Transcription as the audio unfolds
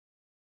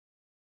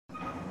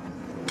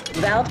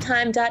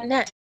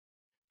ValveTime.net.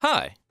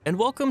 Hi, and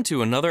welcome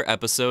to another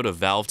episode of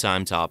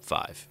ValveTime Top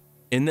 5.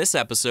 In this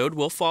episode,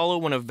 we'll follow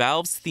one of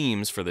Valve's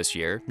themes for this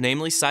year,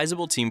 namely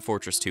sizable Team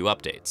Fortress 2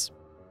 updates.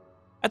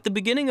 At the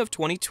beginning of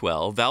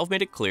 2012, Valve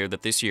made it clear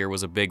that this year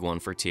was a big one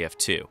for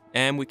TF2,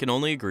 and we can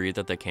only agree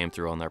that they came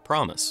through on their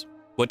promise.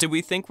 What did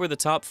we think were the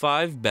top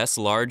 5 best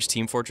large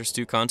Team Fortress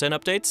 2 content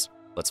updates?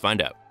 Let's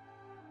find out.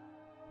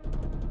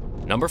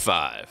 Number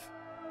 5.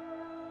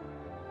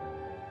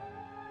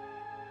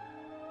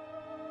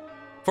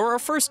 For our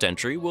first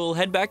entry, we'll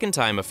head back in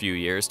time a few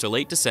years to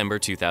late December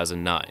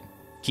 2009.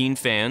 Keen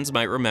fans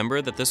might remember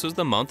that this was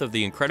the month of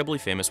the incredibly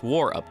famous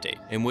War update,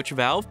 in which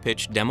Valve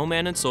pitched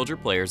Demoman and Soldier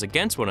players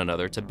against one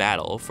another to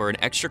battle for an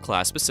extra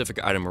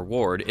class-specific item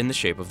reward in the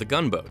shape of the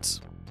gunboats.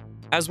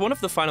 As one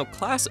of the final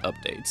class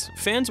updates,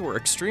 fans were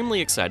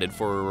extremely excited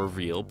for a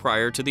reveal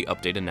prior to the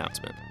update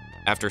announcement.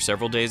 After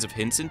several days of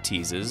hints and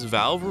teases,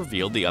 Valve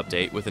revealed the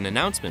update with an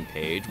announcement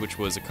page which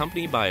was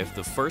accompanied by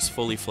the first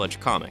fully fledged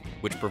comic,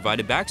 which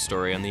provided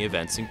backstory on the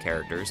events and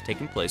characters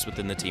taking place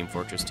within the Team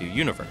Fortress 2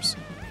 universe,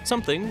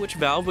 something which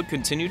Valve would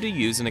continue to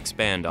use and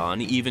expand on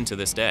even to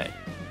this day.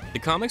 The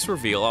comic's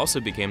reveal also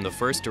became the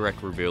first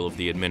direct reveal of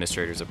the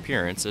Administrator's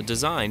appearance, a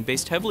design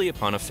based heavily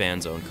upon a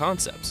fan's own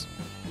concepts.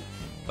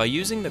 By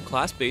using the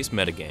class-based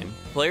metagame,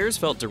 players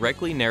felt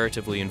directly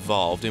narratively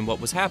involved in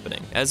what was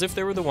happening, as if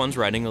they were the ones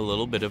writing a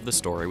little bit of the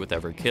story with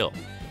every kill.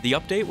 The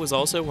update was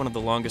also one of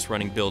the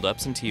longest-running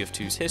build-ups in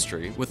TF2's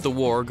history, with the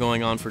war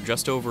going on for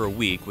just over a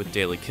week with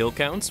daily kill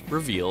counts,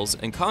 reveals,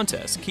 and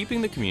contests,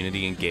 keeping the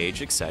community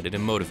engaged, excited,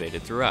 and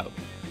motivated throughout.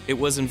 It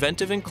was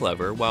inventive and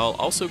clever, while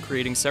also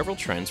creating several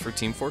trends for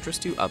Team Fortress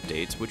 2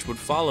 updates which would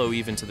follow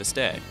even to this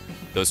day.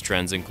 Those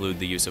trends include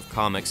the use of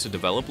comics to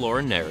develop lore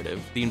and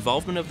narrative, the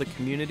involvement of the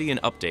community in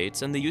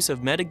updates, and the use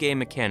of metagame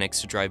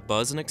mechanics to drive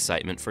buzz and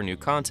excitement for new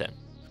content.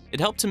 It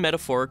helped to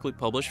metaphorically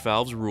publish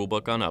Valve's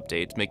rulebook on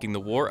updates, making the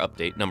War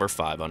update number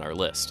 5 on our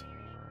list.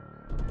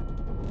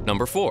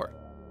 Number 4.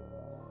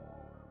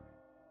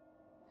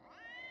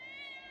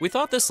 We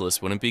thought this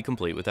list wouldn't be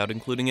complete without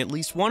including at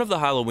least one of the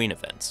Halloween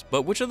events,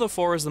 but which of the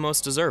 4 is the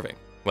most deserving?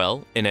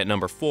 Well, in at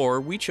number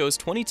 4, we chose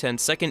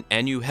 2010's second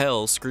Anu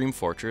Hell Scream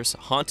Fortress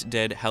Haunt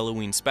Dead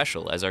Halloween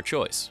Special as our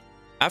choice.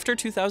 After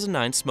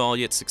 2009's small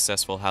yet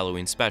successful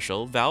Halloween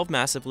special, Valve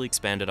massively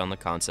expanded on the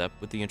concept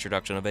with the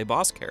introduction of a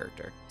boss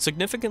character,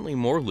 significantly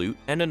more loot,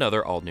 and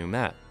another all-new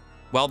map.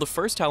 While the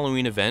first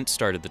Halloween event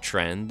started the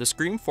trend, the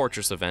Scream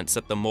Fortress event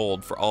set the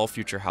mold for all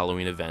future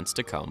Halloween events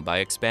to come by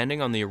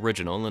expanding on the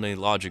original in a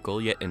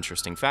logical yet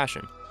interesting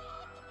fashion.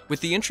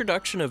 With the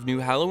introduction of new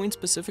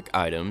Halloween-specific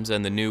items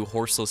and the new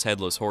Horseless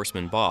Headless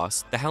Horseman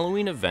boss, the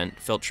Halloween event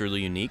felt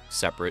truly unique,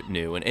 separate,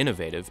 new, and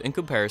innovative in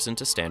comparison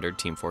to standard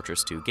Team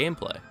Fortress 2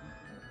 gameplay.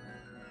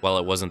 While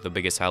it wasn't the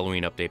biggest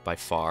Halloween update by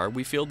far,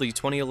 we feel the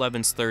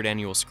 2011's third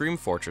annual Scream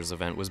Fortress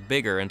event was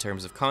bigger in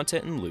terms of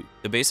content and loot.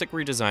 The basic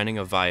redesigning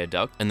of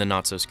Viaduct and the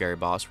not-so-scary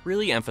boss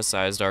really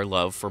emphasized our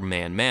love for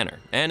Man Manor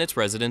and its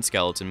resident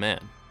Skeleton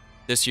Man.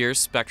 This year's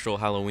Spectral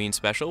Halloween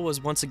special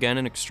was once again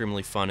an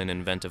extremely fun and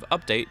inventive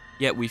update,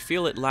 yet we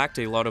feel it lacked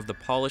a lot of the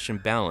polish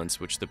and balance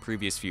which the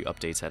previous few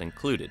updates had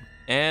included.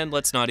 And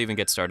let's not even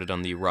get started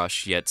on the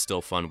rush yet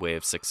still fun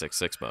Wave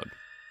 666 mode.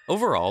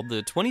 Overall,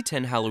 the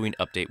 2010 Halloween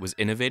update was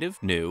innovative,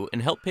 new,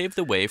 and helped pave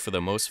the way for the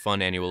most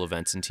fun annual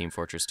events in Team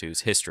Fortress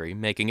 2's history,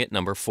 making it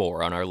number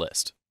 4 on our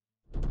list.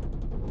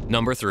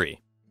 Number 3.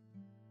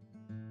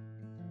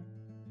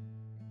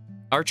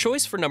 Our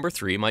choice for number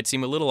 3 might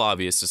seem a little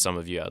obvious to some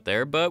of you out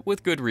there, but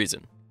with good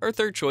reason. Our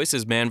third choice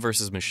is Man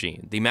vs.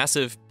 Machine, the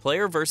massive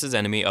player versus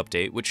enemy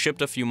update which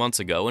shipped a few months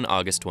ago in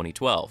August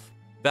 2012.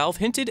 Valve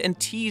hinted and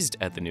teased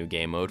at the new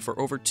game mode for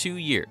over 2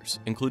 years,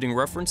 including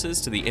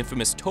references to the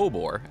infamous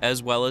Tobor,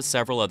 as well as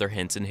several other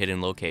hints and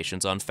hidden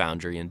locations on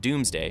Foundry and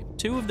Doomsday,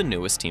 2 of the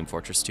newest Team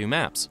Fortress 2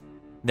 maps.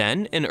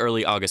 Then, in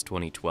early August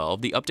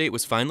 2012, the update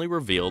was finally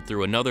revealed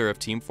through another of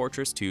Team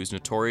Fortress 2's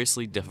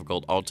notoriously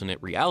difficult alternate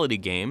reality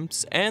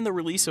games, and the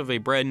release of a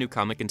brand new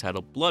comic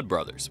entitled Blood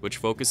Brothers, which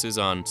focuses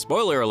on,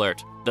 spoiler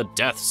alert, the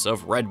deaths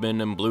of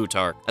Redman and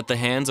Blutarch at the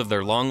hands of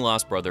their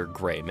long-lost brother,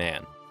 Grey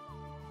Man.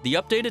 The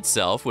update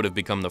itself would have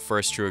become the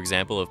first true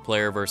example of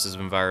player versus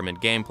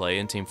environment gameplay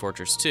in Team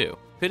Fortress 2,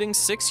 pitting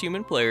 6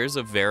 human players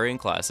of varying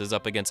classes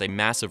up against a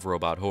massive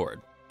robot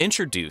horde.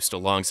 Introduced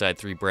alongside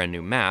 3 brand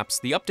new maps,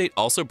 the update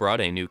also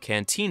brought a new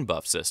canteen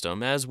buff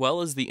system, as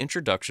well as the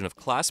introduction of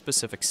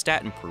class-specific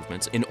stat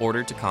improvements in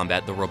order to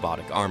combat the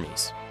robotic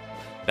armies.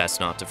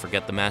 Best not to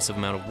forget the massive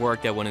amount of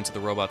work that went into the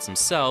robots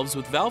themselves,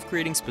 with Valve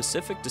creating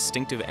specific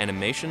distinctive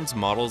animations,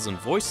 models, and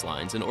voice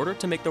lines in order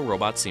to make the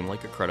robots seem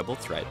like a credible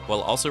threat, while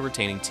also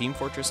retaining Team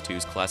Fortress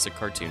 2's classic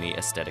cartoony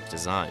aesthetic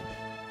design.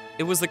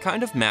 It was the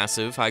kind of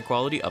massive,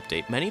 high-quality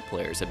update many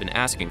players had been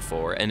asking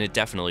for, and it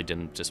definitely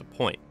didn't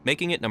disappoint,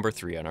 making it number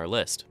 3 on our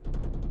list.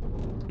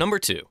 Number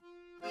 2.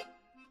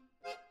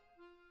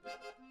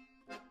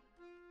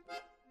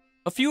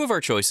 A few of our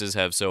choices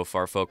have so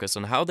far focused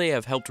on how they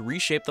have helped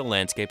reshape the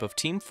landscape of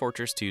Team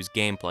Fortress 2's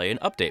gameplay and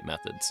update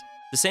methods.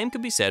 The same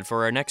could be said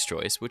for our next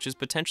choice, which is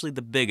potentially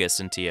the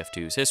biggest in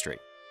TF2's history.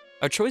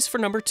 Our choice for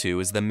number 2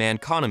 is the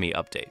Manconomy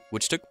update,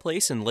 which took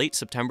place in late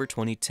September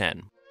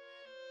 2010.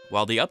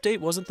 While the update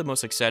wasn't the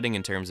most exciting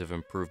in terms of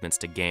improvements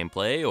to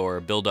gameplay or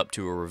build up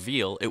to a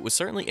reveal, it was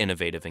certainly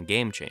innovative and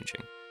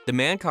game-changing. The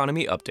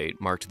Manconomy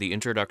update marked the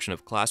introduction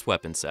of class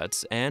weapon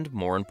sets and,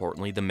 more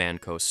importantly, the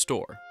Manco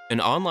Store,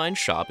 an online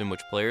shop in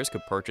which players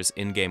could purchase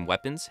in-game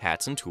weapons,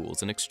 hats, and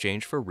tools in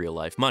exchange for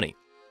real-life money.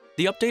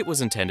 The update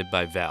was intended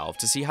by Valve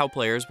to see how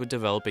players would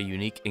develop a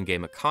unique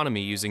in-game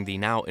economy using the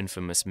now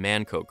infamous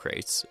Manco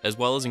crates, as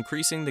well as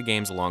increasing the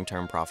game's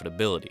long-term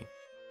profitability.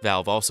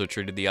 Valve also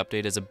treated the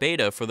update as a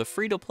beta for the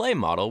free-to-play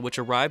model, which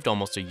arrived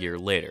almost a year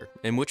later,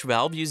 in which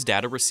Valve used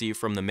data received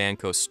from the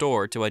Manco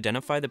store to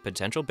identify the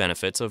potential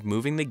benefits of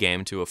moving the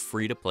game to a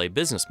free-to-play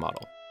business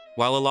model.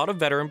 While a lot of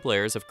veteran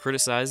players have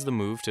criticized the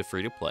move to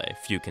free-to-play,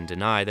 few can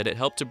deny that it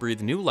helped to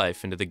breathe new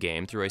life into the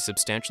game through a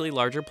substantially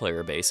larger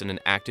player base and an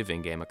active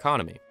in-game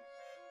economy.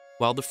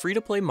 While the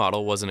free-to-play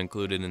model wasn't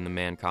included in the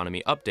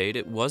Manconomy update,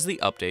 it was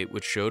the update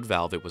which showed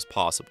Valve it was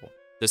possible.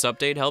 This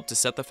update helped to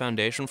set the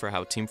foundation for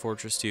how Team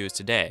Fortress 2 is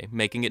today,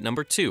 making it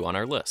number 2 on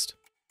our list.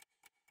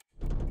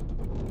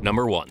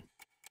 Number 1.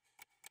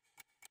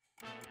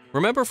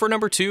 Remember for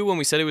number 2 when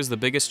we said it was the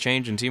biggest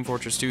change in Team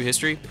Fortress 2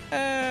 history?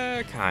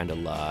 Kinda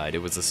lied,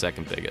 it was the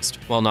second biggest.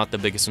 While not the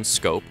biggest in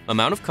scope,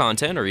 amount of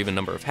content, or even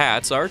number of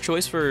hats, our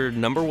choice for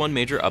number 1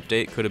 major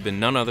update could have been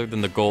none other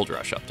than the Gold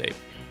Rush update.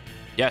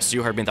 Yes,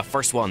 you heard me, the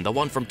first one, the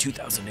one from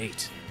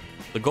 2008.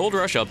 The Gold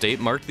Rush update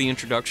marked the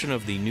introduction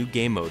of the new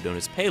game mode known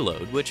as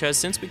Payload, which has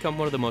since become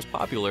one of the most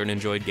popular and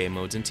enjoyed game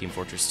modes in Team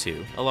Fortress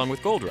 2, along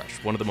with Gold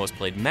Rush, one of the most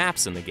played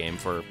maps in the game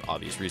for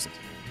obvious reasons.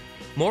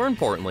 More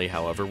importantly,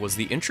 however, was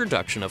the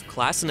introduction of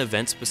class and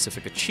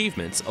event-specific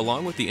achievements,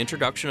 along with the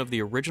introduction of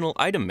the original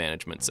item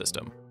management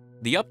system.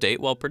 The update,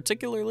 while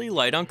particularly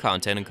light on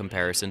content in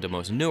comparison to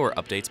most newer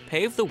updates,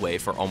 paved the way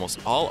for almost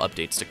all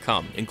updates to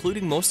come,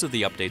 including most of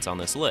the updates on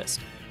this list.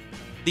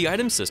 The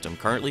item system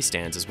currently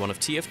stands as one of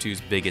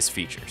TF2's biggest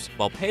features,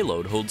 while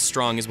Payload holds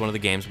strong as one of the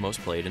game's most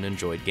played and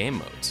enjoyed game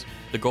modes.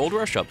 The Gold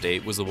Rush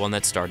update was the one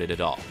that started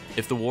it all.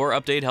 If the War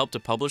update helped to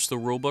publish the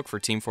rulebook for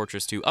Team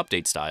Fortress 2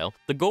 update style,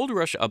 the Gold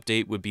Rush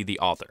update would be the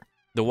author.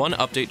 The one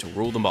update to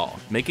rule them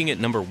all, making it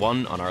number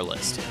 1 on our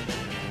list.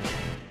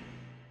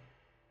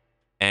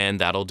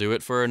 And that'll do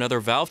it for another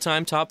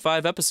ValveTime Top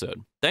 5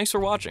 episode. Thanks for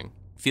watching.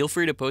 Feel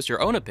free to post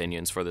your own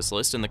opinions for this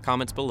list in the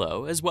comments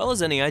below, as well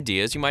as any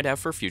ideas you might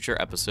have for future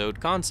episode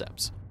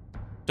concepts.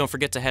 Don't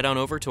forget to head on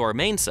over to our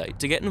main site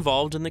to get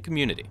involved in the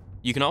community.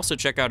 You can also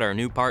check out our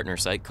new partner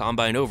site,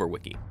 Combine Over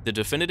Wiki, the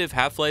definitive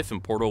Half-Life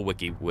and Portal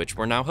wiki, which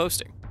we're now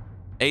hosting.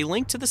 A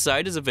link to the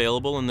site is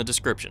available in the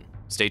description.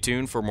 Stay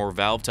tuned for more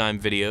ValveTime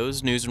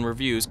videos, news, and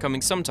reviews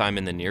coming sometime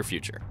in the near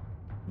future.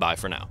 Bye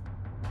for now.